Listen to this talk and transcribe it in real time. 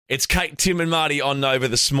It's Kate, Tim and Marty on Nova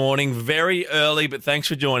this morning. Very early, but thanks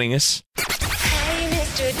for joining us. Hey,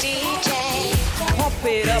 Mr. DJ. Pump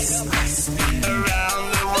it up.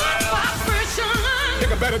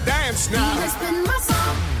 Think I better dance now.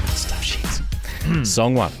 Stuff sheets.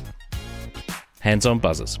 Song 1. Hands on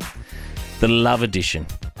buzzers. The Love Edition.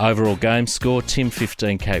 Overall game score, Tim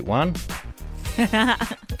 15, Kate 1.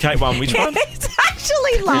 Kate won which one? It's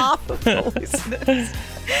actually laughable, isn't it?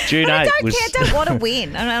 June I 8 don't was... care. I don't want to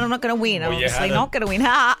win. I'm not going to win. I'm Well, you obviously had not going to win.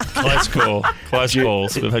 Ha! Close call. Close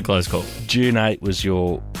calls. We've had close calls. June 8 was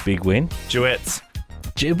your big win. Duets.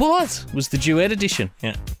 It was the duet edition.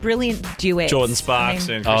 Yeah. Brilliant duets. Jordan Sparks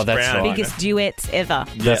and Chris Oh, that's Brown. right. Biggest duets ever.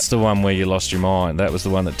 That's the one where you lost your mind. That was the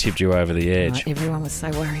one that tipped you over the edge. Everyone was so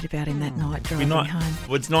worried about him that night driving home.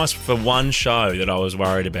 Well, it's nice for one show that I was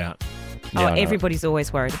worried about. Yeah, I know. Everybody's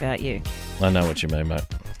always worried about you. I know what you mean, mate.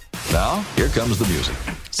 Now, here comes the music.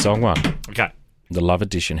 Song 1. Okay. The Love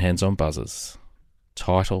Edition, Hands on Buzzers.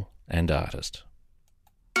 Title and artist.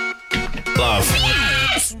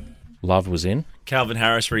 Love. Love was in. Calvin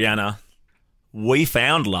Harris, Rihanna. We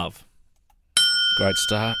found love. Great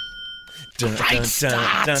start. Great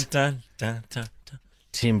start.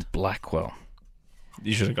 Tim Blackwell.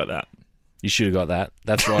 You should have got that. You should have got that.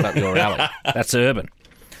 That's right up your alley. That's urban.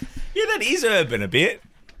 Yeah, that is urban a bit.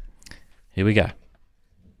 Here we go.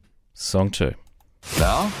 Song 2.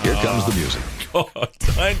 Now, here comes the music. God,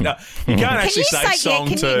 don't know. You can't actually say song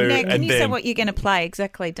can 2 you say then... what you're going to play?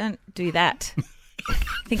 Exactly. Don't do that. I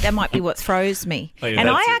think that might be what throws me. Oh, yeah, and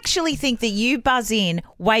I that's it. actually think that you buzz in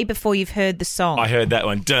way before you've heard the song. I heard that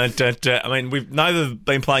one. Dun, dun, dun. I mean, we've neither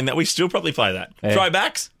been playing that. We still probably play that. Yeah.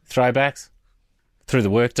 Throwbacks? Throwbacks. Through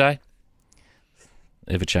the workday.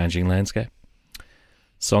 Ever-changing landscape.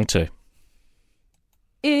 Song 2.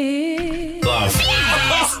 Love.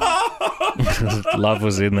 Love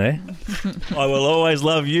was in there. I will always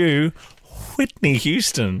love you, Whitney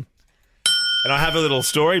Houston. And I have a little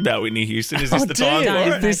story about Whitney Houston. Is this the time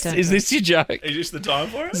for it? Is this your joke? Is this the time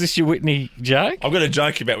for it? Is this your Whitney joke? I've got a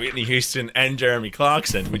joke about Whitney Houston and Jeremy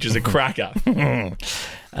Clarkson, which is a cracker. I've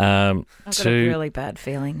got a Two. really bad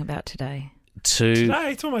feeling about today.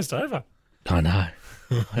 Today, it's almost over. I know.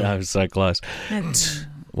 I know, it was so close.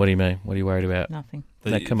 What do you mean? What are you worried about? Nothing.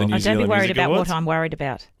 No, come on. I don't be worried about what I'm worried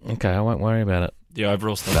about. Okay, I won't worry about it. The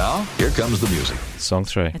overall stuff. Now, here comes the music. Song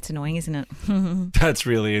 3. That's annoying, isn't it? That's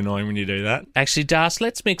really annoying when you do that. Actually, Das,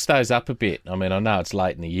 let's mix those up a bit. I mean, I know it's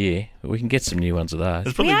late in the year, but we can get some new ones of those.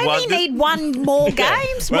 There's We probably only need one more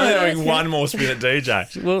games. We're only worth. doing one more spin at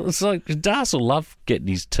DJ. Well, it's like Das will love getting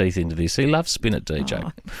his teeth into this. He loves Spin It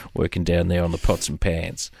DJ, working down there on the pots and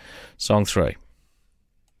pans. Song 3.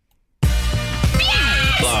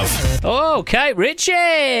 Love. Oh, Kate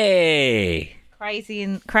Ritchie! Crazy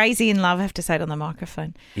in Love. I have to say it on the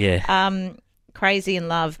microphone. Yeah. Crazy in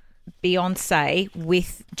Love, Beyonce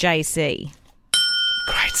with Jay-Z.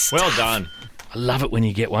 Great stuff. Well done. I love it when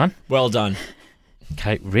you get one. Well done.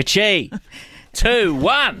 Kate Ritchie.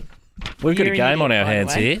 2-1. We've got You're a an game on idiot, our by the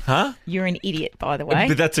hands way. here. Huh? You're an idiot, by the way.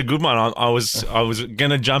 But that's a good one. I was going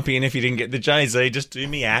to jump in if you didn't get the Jay-Z. Just do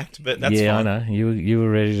me act, but that's yeah, fine. I know. You were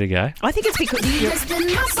ready to go. I think it's because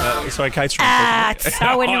you're... Sorry, Kate's trying it's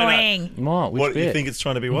so annoying. What? Which What, bit? you think it's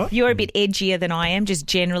trying to be what? You're a bit edgier than I am, just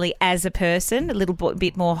generally as a person, a little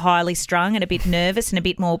bit more highly strung and a bit nervous and a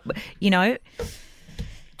bit more,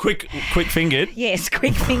 Quick fingered. yes,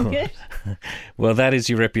 quick-fingered. Well, that is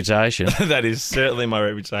your reputation. That is certainly my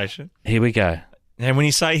reputation. Here we go. And when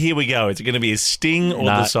you say "here we go," is it going to be a sting or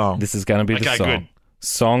No, the song? This is going to be the Okay, song. good.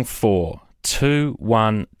 Song 4.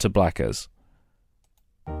 2-1 to Blackers.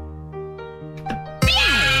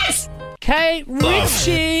 Kate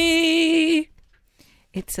Ritchie.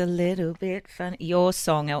 It's a little bit funny. Your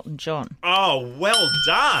song, Elton John. Oh, well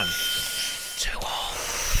done.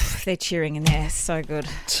 They're cheering in there. So good.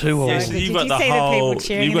 2-all. Yeah, So so good. you've Did got you the see the people whole.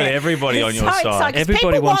 cheering You've got in there? everybody on your It's so side. exciting.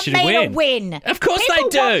 Everybody People wants you to want me win. to win. Of course People they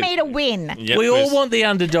do. want me to win. Yep, We all Chris. want the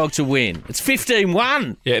underdog to win. It's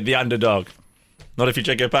 15-1. Yeah, the underdog. Not if you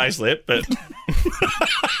check your payslip, but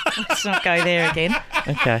Let's not go there again.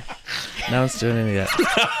 Okay. No one's doing any of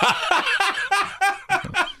that.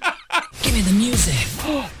 Give me the music.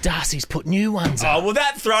 Darcy's put new ones up. oh well,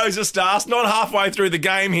 that throws us, Darcy. Not halfway through the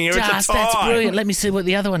game here. Darcy, It's a tie. that's brilliant. Let me see what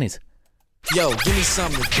the other one is. Yo, give me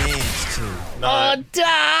something to dance to. Oh,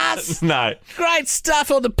 Darcy! No. Great stuff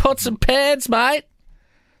on the pots and pans, mate.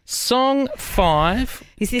 Song 5.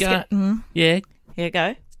 Is this Go- good? Yeah, Here you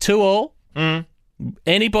go. 2-all.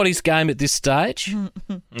 Anybody's game at this stage. Well,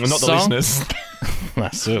 not the Song? listeners. No,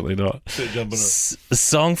 certainly not. Jumping on.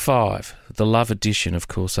 Song 5. The Love Edition, of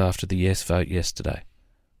course, after the yes vote yesterday.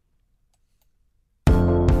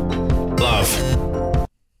 Love.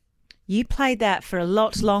 You played that for a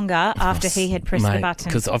lot longer after he had pressed the button.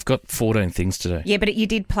 Because I've got 14 things to do. Yeah, but you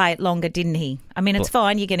did play it longer, didn't he? I mean, it's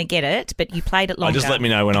fine. You're going to get it, but you played it longer. Just let me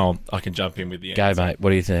know when I can jump in with the Go, answer. mate. What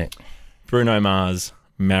do you think? Bruno Mars,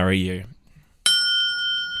 Marry You.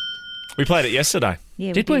 We played it yesterday.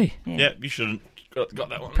 Yeah, Did we? Yeah. Yeah, you shouldn't got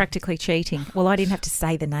that one. Practically cheating. Well, I didn't have to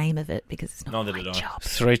say the name of it because it's not Neither my did I. job.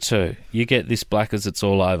 3-2. You get this black as it's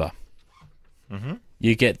all over. Mm-hmm.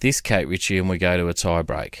 You get this Kate Ritchie and we go to a tie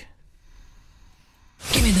break.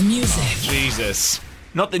 Give me the music. Jesus.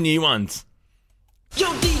 Not the new ones. Yo,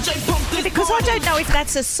 DJ, pump this Because I don't know if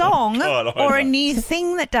that's a song God, I or a know. new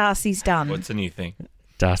thing that Darcy's done. What's the new thing?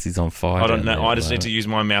 Darcy's on fire. I don't down know. there I at just the need to moment. use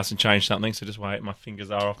my mouse and change something, so just wait. My fingers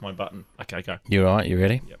are off my button. Okay, go. You all right? You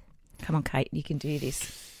ready? Yep. Come on, Kate, you can do this.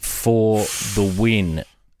 For the win.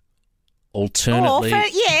 Alternately.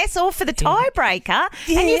 Or for the tiebreaker.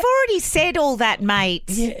 And you've already said all that, mate.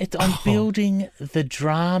 Yeah, I'm building the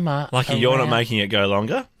drama. Lucky you're not around- making it go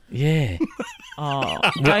longer. Yeah.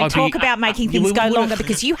 Don't talk about making things go longer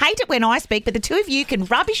because you hate it when I speak, but the two of you can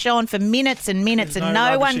rubbish on for minutes and minutes and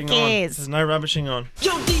no one rubbishing on. cares. There's no rubbishing on.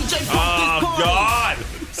 Yo, DJ, pump Oh, this party.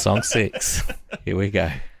 God. Song 6. Here we go.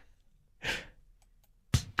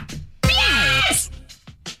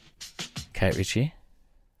 Kate Ritchie.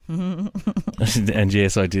 And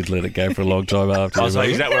yes, I did let it go for a long time after. I was like,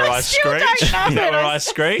 is that where I still screech? don't Is know that it. where I I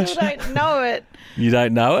screech? still don't know it. You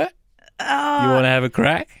don't know it? You want to have a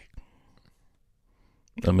crack?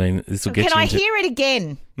 I mean, this will get Can you I into... hear it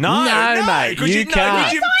again? No, mate, could you can't.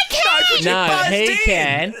 Could you No, buzzed he in?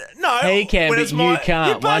 can. No, He can, when but it's you can't.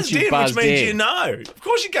 You Once buzzed you've in, buzzed which means in. you know. Of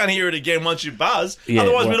course, you can't hear it again once you buzz. Yeah,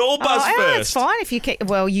 Otherwise, well- we'd all buzz yeah, first. it's fine if you can.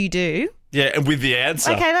 Well, you do. Yeah, and with the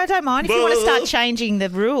answer. Okay, no, don't mind. If you want to start changing the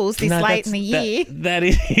rules this No, late that's- in the year. That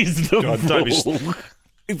is the God, don't be rule.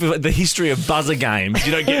 The history of buzzer games,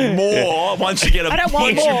 you don't get more once you get a I don't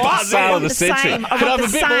want once you more. buzz Sale in. of the the century. same. I Could I want have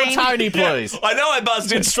a the bit same. more Tony, please? I know I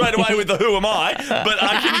buzzed in straight away with the who am I, but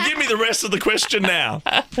can you give me the rest of the question now?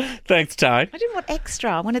 Thanks, Tone. I didn't want extra.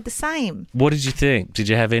 I wanted the same. What did you think? Did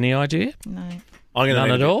you have any idea? No. I'm gonna None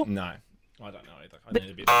need a at bit- all? No, I don't know either. I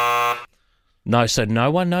need a bit. No, so no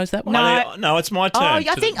one knows that one? No. No, it's my turn. Oh, I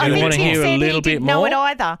think You wanna Tim hear a said little he bit didn't know more? it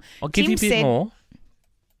either. I'll give Tim you a bit said, more.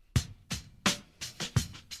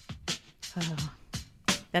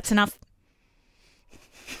 That's enough.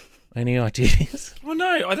 Any ideas? Well,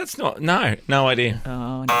 no, that's not. No idea.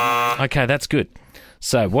 Oh, no. Okay, that's good.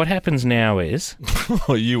 So what happens now is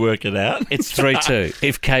Oh, you work it out. it's 3-2.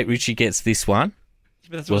 If Kate Ritchie gets this one,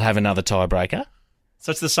 we'll have another tiebreaker.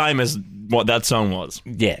 So it's the same as what that song was.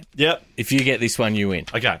 Yeah. Yep. If you get this one, you win.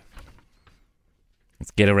 Okay.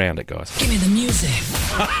 Let's get around it, guys. Give me the music.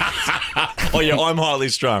 Oh yeah, I'm highly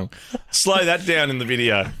strung. Slow that down in the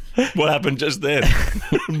video. What happened just then?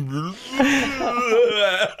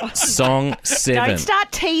 Song 7. Don't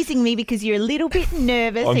start teasing me because you're a little bit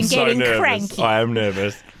nervous I'm and so getting nervous. cranky. I am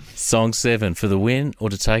nervous. Song 7 for the win or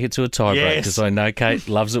to take it to a tiebreak Yes. because I know Kate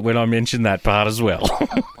loves it when I mention that part as well.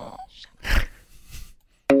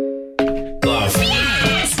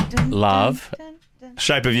 Love.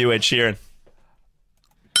 Shape of You, Ed Sheeran.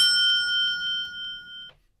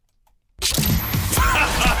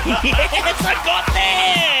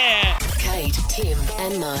 Kate, Tim,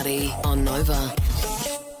 and Marty on Nova.